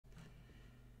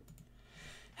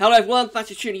Hello everyone, thanks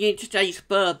for tuning in to today's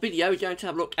video. We're going to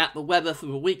have a look at the weather for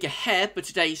the week ahead for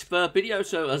today's video.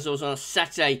 So as always on a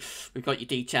Saturday, we've got your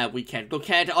detailed weekend look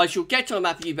ahead. I shall get on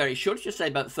that for you very shortly. Just say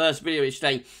about the first video of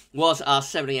today was our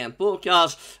 7 AM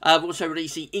forecast. We've also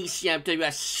released the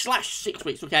ECMWS/6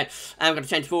 weeks look ahead. And we've got a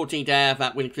 10 to 14 day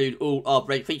that will include all of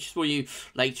the features for you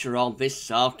later on this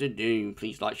afternoon.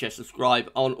 Please like, share, subscribe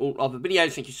on all of the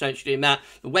videos. Thank you so much for doing that.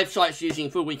 The website's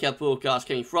using full weekend forecast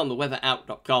coming from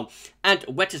theweatherout.com and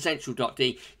weathercentral.de.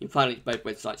 You can find links to both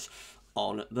websites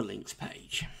on the links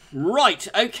page. Right,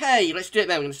 okay, let's do it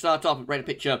then. We're going to start off with a rain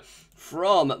picture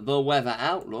from the Weather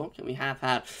Outlook, and we have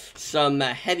had some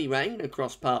heavy rain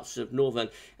across parts of northern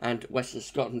and western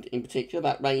Scotland in particular.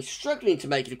 That rain struggling to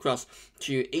make it across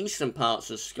to eastern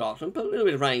parts of Scotland, but a little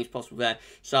bit of rain is possible there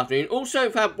this afternoon. Also,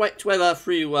 we've had wet weather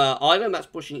through Ireland. That's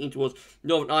pushing in towards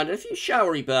Northern Ireland. A few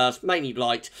showery bursts, mainly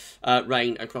light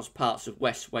rain across parts of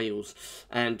West Wales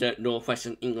and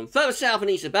northwestern England. Further south and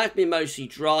east of that, it's been mostly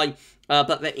dry.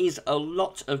 But there is a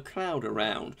lot of cloud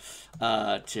around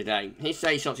today. Here's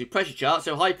today's pressure chart.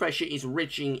 So high pressure is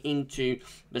ridging into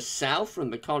the south from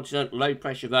the continent. Low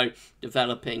pressure, though,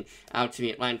 developing out to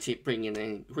the Atlantic, bringing an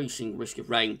increasing risk of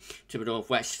rain to the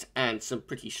northwest and some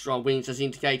pretty strong winds, as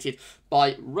indicated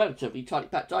by relatively tightly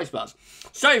packed ice bars.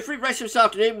 So through the rest of this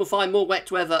afternoon, we'll find more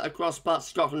wet weather across parts of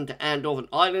Scotland and Northern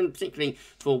Ireland, particularly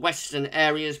for western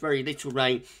areas. Very little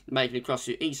rain making across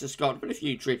to eastern Scotland, but a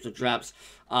few drips and drabs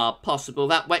are possible.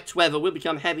 That wet weather will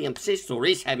become heavy and persistent, or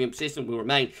is heavy and persistent, will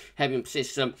remain heavy and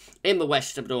persistent in the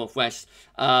west of northwest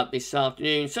this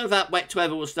afternoon. So that wet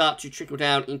weather will start to trickle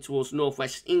down in towards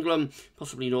northwest England,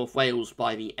 possibly North Wales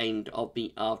by the end of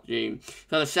the afternoon.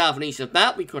 Further south and east of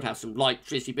that, we could have some light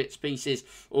drizzly bits and pieces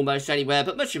almost anywhere,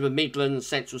 but much of the Midlands,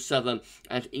 central, southern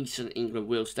and eastern England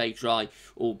will stay dry,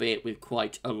 albeit with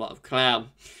quite a lot of cloud.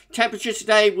 Temperature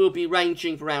today will be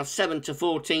ranging from around 7 to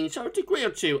 14, so a degree or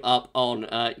two up on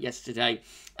yesterday,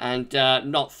 and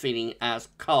not feeling as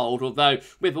cold, although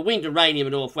with the wind and rain in the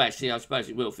northwest, I suppose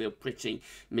it will feel pretty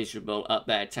miserable up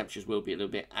there. Temperatures will be a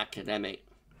little bit academic.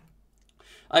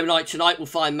 Overnight tonight, we'll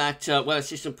find that weather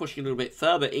system pushing a little bit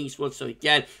further eastwards. So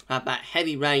again, we'll have that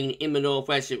heavy rain in the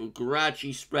northwest. It will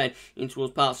gradually spread in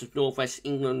towards parts of northwest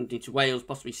England, into Wales,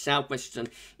 possibly southwestern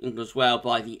England as well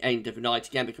by the end of the night.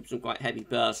 Again, become some quite heavy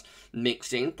bursts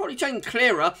mixed in. Probably turning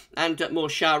clearer and more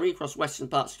showery across western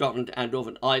parts of Scotland and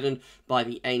Northern Ireland by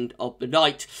the end of the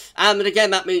night. And then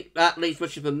again, that leaves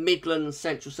much of the Midlands,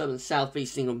 central, southern,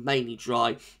 southeast England mainly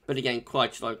dry. But again,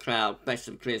 quite a lot of cloud. Best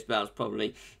of clear spells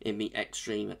probably in the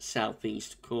extreme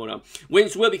southeast corner.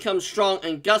 Winds will become strong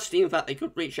and gusty. In fact, they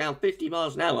could reach around 50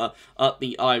 miles an hour up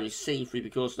the Irish Sea through the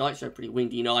course of the night. So a pretty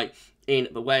windy night in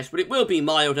the west, but it will be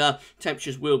milder.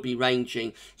 Temperatures will be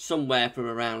ranging somewhere from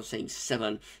around, say,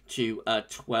 7 to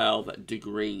 12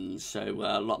 degrees. So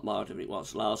a lot milder than it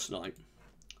was last night.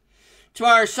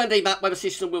 Tomorrow, Sunday, that weather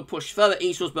system will push further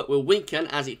eastwards, but will weaken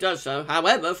as it does so.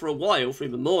 However, for a while through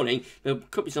the morning, there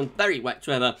could be some very wet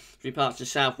weather through parts of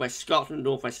southwest Scotland,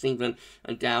 northwest England,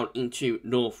 and down into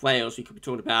North Wales. We could be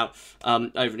talking about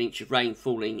over an inch of rain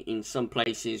falling in some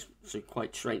places, so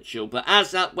quite torrential. But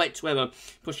as that wet weather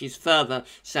pushes further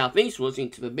southeastwards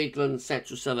into the Midlands,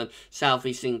 central, southern,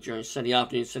 southeast England during sunny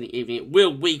afternoon, sunny evening, it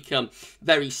will weaken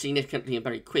very significantly and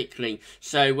very quickly.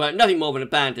 So nothing more than a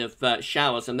band of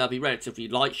showers, and there'll be relatively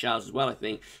light showers as well, I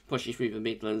think, pushing through the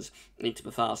Midlands into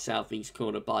the far southeast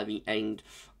corner by the end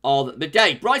of the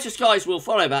day. Brighter skies will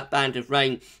follow that band of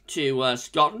rain to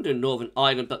Scotland and Northern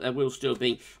Ireland, but there will still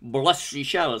be blustery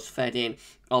showers fed in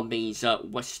on these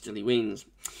westerly winds.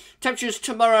 Temperatures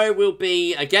tomorrow will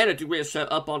be, again, a degree or so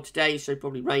up on today, so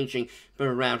probably ranging from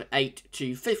around 8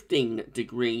 to 15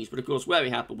 degrees. But, of course, where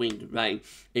we have the wind and rain,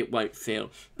 it won't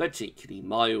feel particularly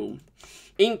mild.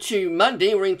 Into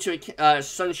Monday, we're into a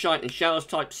sunshine and showers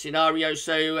type scenario,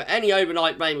 so any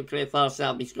overnight rain will clear far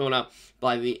southeast corner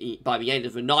by the end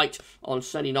of the night on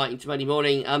Sunday night into Monday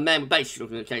morning, and then we're basically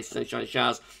looking at the case of sunshine and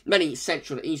showers. Many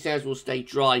central and east areas will stay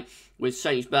dry with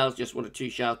sunny spells, just 1 or 2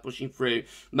 showers pushing through.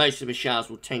 Most of the showers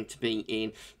will tend to be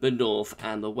in the north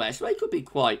and the west. They could be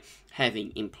quite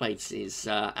heavy in places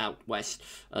out west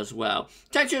as well.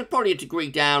 Temperature probably a degree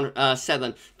down,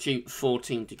 7 to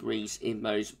 14 degrees in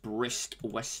those brisk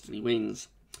westerly winds.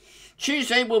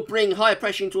 Tuesday will bring higher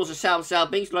pressure towards the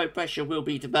south-southeast. Low pressure will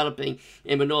be developing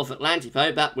in the North Atlantic,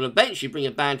 though. That will eventually bring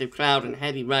a band of cloud and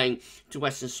heavy rain to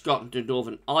western Scotland and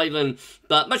Northern Ireland.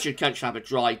 But much of the country will have a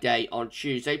dry day on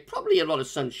Tuesday. Probably a lot of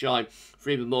sunshine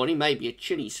through the morning. Maybe a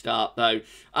chilly start, though.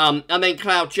 And then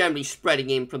cloud generally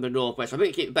spreading in from the northwest. I think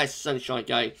we keep the best sunshine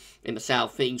going in the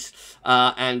southeast.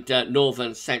 And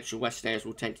northern, central, west areas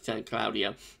will tend to turn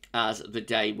cloudier as the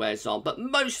day wears on. But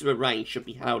most of the rain should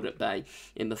be held at bay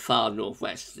in the far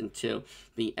northwest until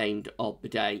the end of the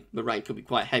day. The rain could be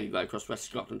quite heavy though across West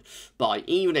Scotland by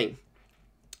evening.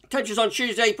 Temperatures on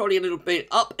Tuesday probably a little bit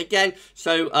up again,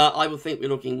 so I will think we're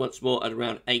looking once more at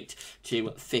around 8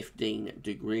 to 15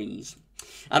 degrees.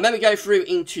 And then we go through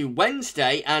into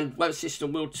Wednesday, and weather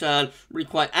system will turn really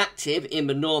quite active in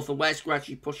the north and west,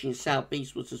 gradually pushing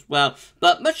southeastwards as well.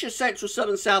 But much of central,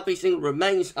 southern, southeast England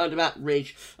remains under that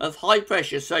ridge of high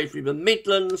pressure. So through the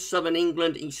Midlands, southern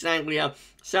England, East Anglia,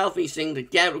 southeast England,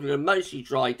 again, looking at a mostly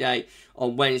dry day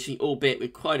on Wednesday, albeit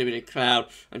with quite a bit of cloud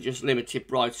and just limited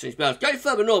bright spells. Go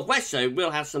further northwest, though,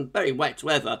 we'll have some very wet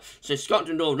weather. So Scotland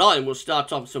and Northern Ireland will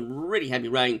start off with some really heavy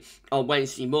rain on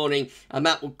Wednesday morning, and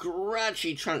that will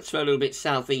gradually transfer a little bit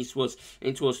southeastwards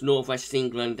in towards northwest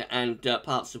England and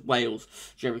parts of Wales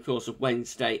during the course of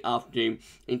Wednesday afternoon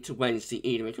into Wednesday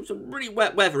evening. There comes some really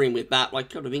wet weather in with that, like a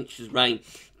couple of inches of rain,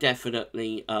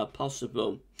 definitely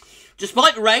possible.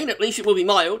 Despite the rain, at least it will be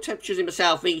mild. Temperatures in the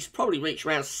southeast probably reach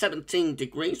around 17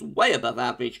 degrees, way above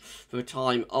average for the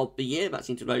time of the year. That's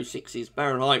into low 60s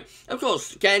Fahrenheit. Of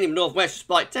course, again, in the northwest,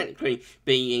 despite technically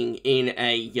being in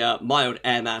a mild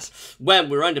air mass, when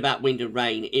we're under that wind and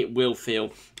rain, it will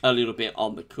feel a little bit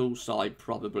on the cool side,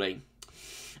 probably.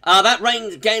 That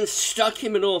rain again stuck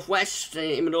in the northwest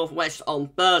on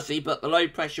Thursday, but the low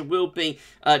pressure will be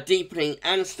deepening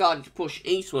and starting to push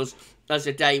eastwards as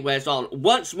the day wears on.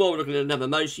 Once more, we're looking at another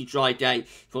mostly dry day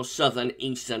for southern,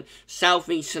 eastern,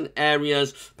 southeastern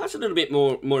areas. Perhaps a little bit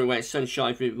more morning where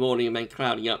sunshine through the morning and then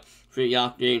clouding up through the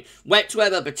afternoon. Wet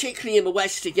weather, particularly in the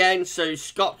west again, so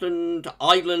Scotland,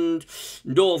 Ireland,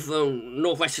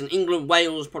 northwestern England,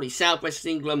 Wales, probably southwest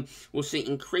England will see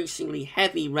increasingly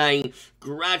heavy rain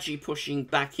gradually pushing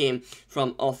back in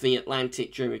from off the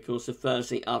Atlantic during the course of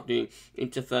Thursday afternoon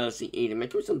into Thursday evening.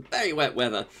 Making some very wet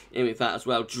weather in with that as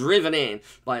well, driven in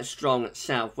by a strong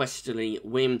southwesterly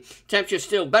wind. Temperature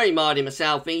still very mild in the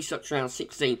southeast, up to around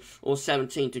 16 or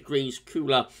 17 degrees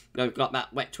cooler. We've got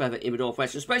that wet weather in the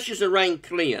northwest, especially as the rain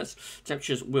clears.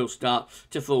 Temperatures will start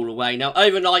to fall away. Now,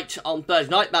 overnight on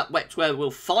Thursday night, that wet weather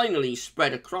will finally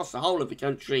spread across the whole of the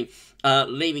country,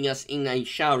 leaving us in a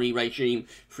showery regime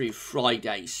through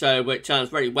Friday. So it turns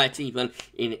very wet even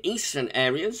in eastern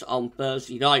areas on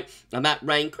Thursday night, and that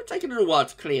rain could take a little while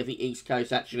to clear the east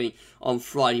coast actually on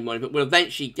Friday morning, but we'll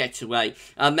eventually get away,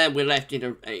 and then we're left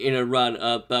in a run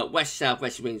of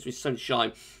west-southwest winds with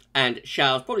sunshine and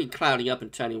showers, probably clouding up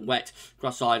and turning wet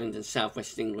across Ireland and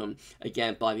southwest England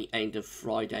again by the end of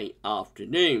Friday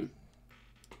afternoon.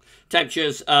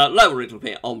 Temperatures lower a little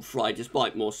bit on Friday,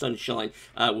 despite more sunshine.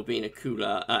 Will be in a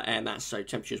cooler air mass, so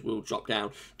temperatures will drop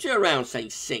down to around, say,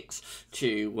 6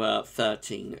 to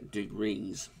 13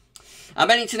 degrees. And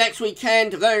then into next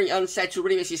weekend, very unsettled.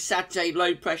 Really, this is Saturday,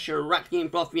 low pressure racking in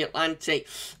off the Atlantic,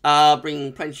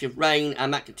 bringing plenty of rain,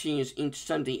 and that continues into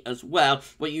Sunday as well.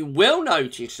 What you will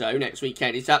notice, though, next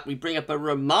weekend is that we bring up a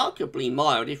remarkably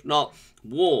mild, if not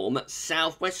warm,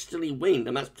 southwesterly wind,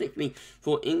 and that's particularly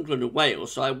for England and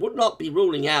Wales. So I would not be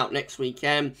ruling out next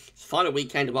weekend. It's the final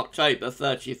weekend of October,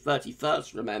 30th,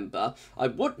 31st, remember. I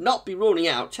would not be ruling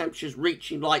out temperatures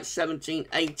reaching like 17,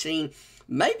 18,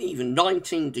 maybe even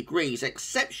 19 degrees,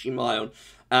 exceptionally mild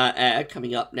air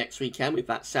coming up next weekend with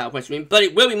that southwest wind. But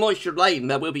it will be moisture laden.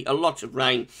 There will be a lot of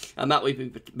rain, and that will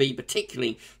be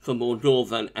particularly for more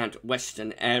northern and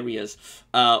western areas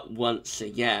once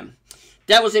again.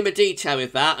 Devil's in the detail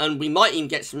with that, and we might even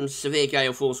get some severe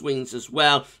gale force winds as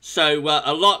well. So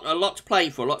a lot to play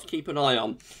for, a lot to keep an eye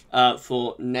on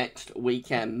for next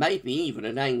weekend. Maybe even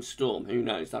a named storm. Who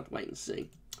knows? I'll have to wait and see.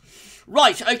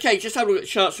 Right, okay, just have a look at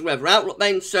charts and weather outlook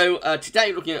then. So today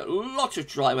we're looking at a lot of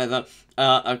dry weather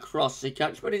across the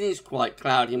country, but it is quite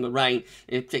cloudy and the rain,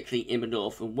 particularly in the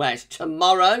north and west.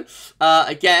 Tomorrow,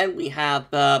 again, we have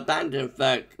a band of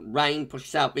rain push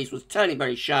southeast, was turning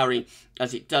very showery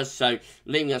as it does so,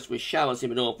 leaving us with showers in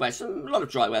the northwest and a lot of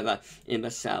dry weather in the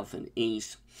south and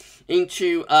east.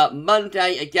 Into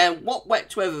Monday, again, what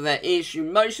wet weather there is,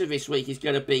 most of this week is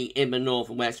going to be in the north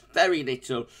and west. Very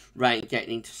little rain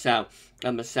getting into south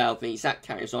and the southeast. That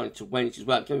carries on into Wednesday as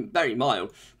well, becoming very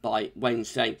mild by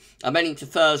Wednesday. And then into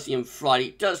Thursday and Friday,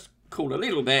 it does cool a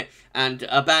little bit, and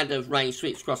a band of rain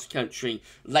sweeps across the country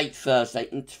late Thursday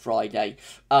into Friday,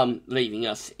 leaving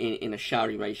us in a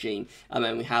showery regime. And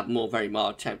then we have more very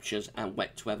mild temperatures and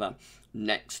wet weather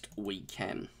next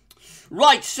weekend.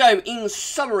 Right, so in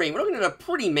summary, we're looking at a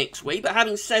pretty mixed week, but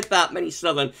having said that, many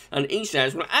southern and east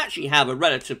areas will actually have a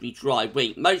relatively dry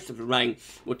week. Most of the rain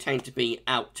will tend to be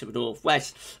out to the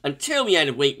northwest until the end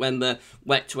of the week when the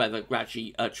wet weather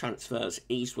gradually transfers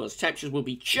eastwards. Temperatures will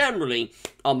be generally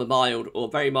on the mild or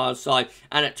very mild side,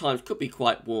 and at times could be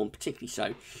quite warm, particularly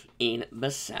so in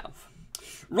the south.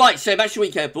 Right, so that's your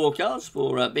weekend forecast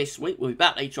for this week. We'll be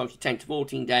back later on to 10 to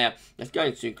 14 day. That's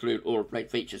going to include all of the great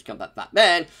features come back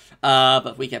then.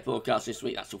 But weekend forecast this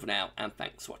week, that's all for now, and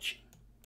thanks for watching.